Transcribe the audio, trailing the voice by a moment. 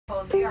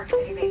New York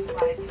City based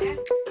flight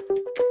attendants.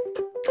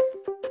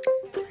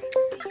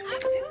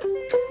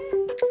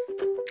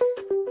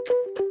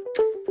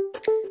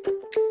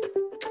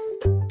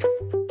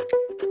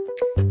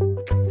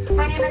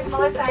 My name is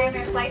Melissa. I am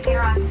your flight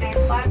leader on today's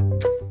flight.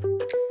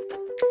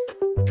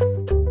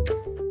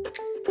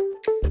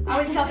 I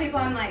always tell people,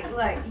 I'm like,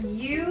 look,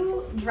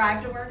 you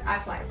drive to work, I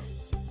fly.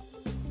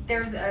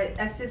 There's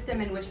a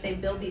system in which they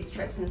build these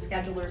trips and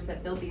schedulers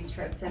that build these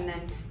trips, and then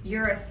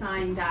you're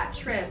assigned that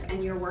trip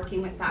and you're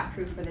working with that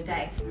crew for the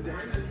day.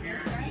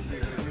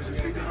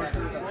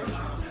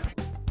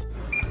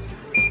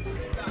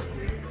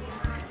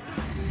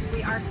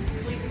 We are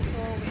completely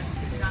full. We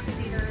have 2 jump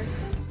seaters.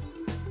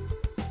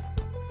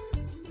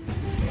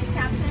 Hey,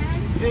 Captain.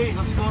 Hey,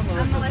 how's it going,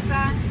 Melissa? I'm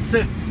Melissa.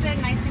 Sid.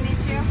 Sid, nice to meet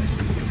you.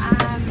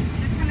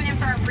 Just coming in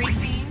for a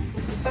briefing.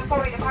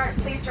 Before we depart,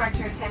 please direct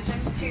your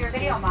attention to your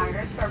video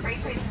monitors for a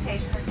brief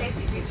presentation of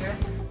safety features.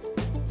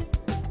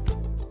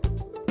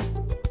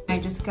 I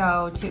just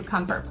go to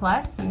Comfort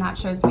Plus, and that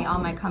shows me all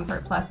my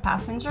Comfort Plus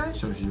passengers.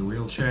 Shows you your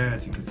wheelchair.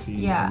 As you can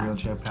see, there's a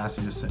wheelchair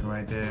passenger sitting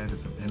right there.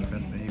 There's an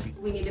infant baby.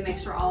 We need to make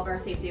sure all of our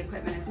safety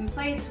equipment is in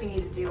place. We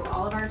need to do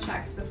all of our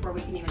checks before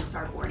we can even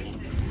start boarding.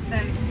 The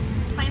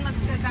plane looks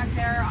good back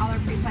there. All our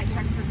pre-flight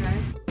checks are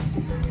good.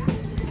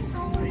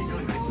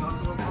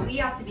 We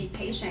have to be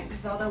patient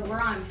because although we're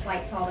on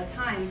flights all the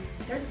time,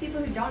 there's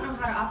people who don't know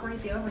how to operate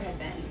the overhead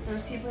bins.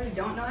 There's people who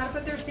don't know how to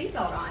put their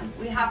seatbelt on.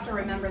 We have to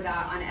remember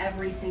that on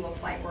every single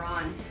flight we're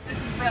on. This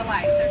is real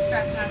life. They're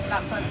stressing us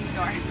about closing the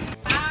door.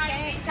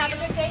 Bye. Have a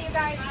good day, you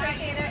guys.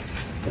 Appreciate it.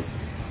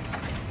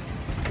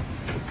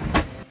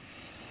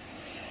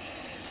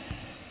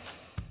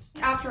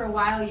 After a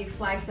while, you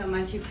fly so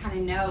much, you kind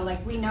of know,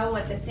 like we know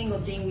what the single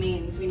ding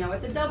means, we know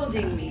what the double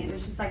ding means.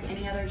 It's just like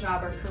any other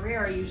job or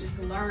career, you just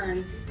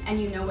learn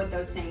and you know what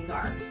those things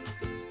are. So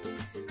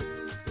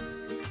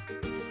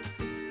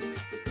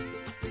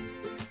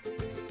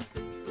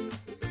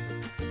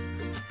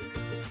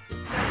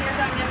here's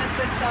our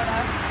nemesis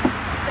soda,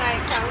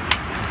 Diet Coke.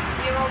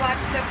 You will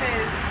watch the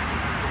fizz.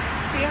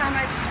 See how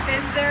much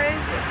fizz there is?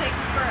 It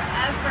takes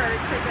forever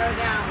to go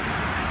down.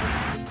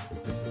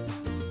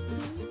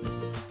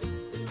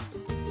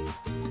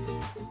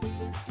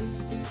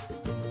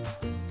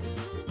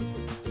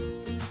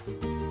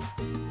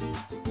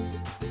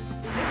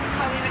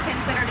 What we would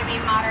consider to be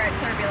moderate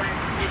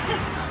turbulence.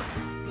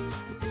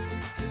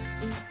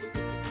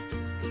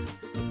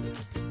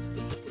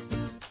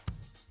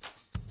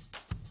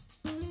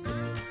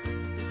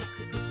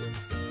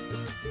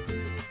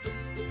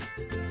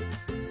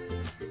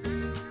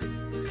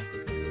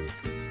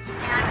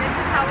 And this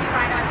is how we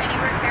write off any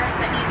repairs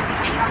that need to be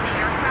made on the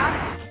aircraft.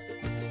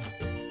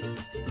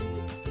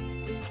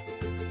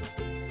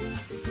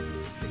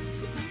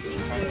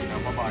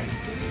 Bye-bye.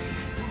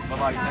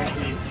 Bye-bye. Thank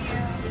you.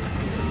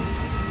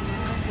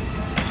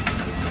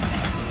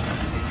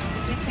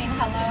 Between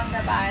hello and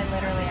goodbye,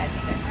 literally, I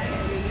think I say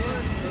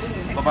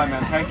it. Bye-bye,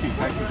 man. Thank you.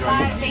 Thanks for joining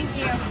Bye, us. thank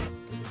you.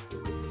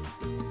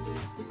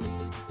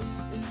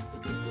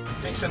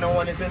 Make sure no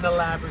one is in the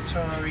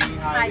laboratory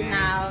Hiding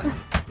out.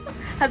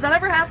 Has that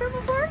ever happened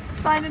before?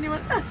 Find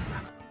anyone?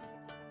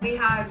 We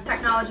have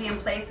technology in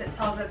place that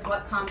tells us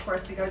what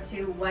concourse to go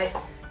to, what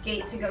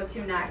gate to go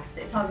to next.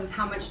 It tells us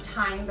how much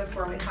time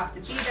before we have to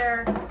be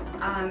there.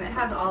 It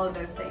has all of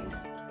those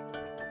things.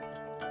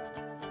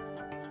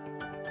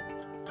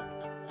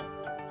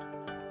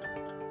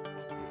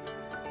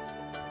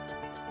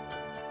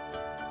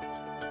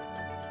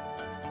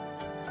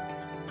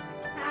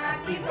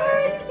 Happy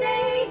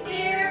birthday,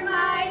 dear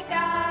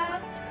Micah.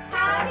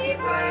 Happy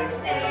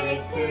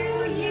birthday to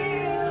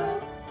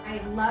you. I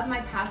love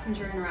my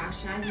passenger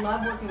interaction. I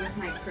love working with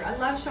my crew. I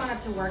love showing up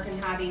to work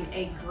and having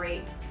a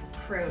great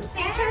crew.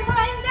 Thanks for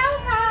flying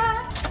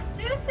Delta.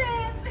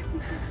 Deuces.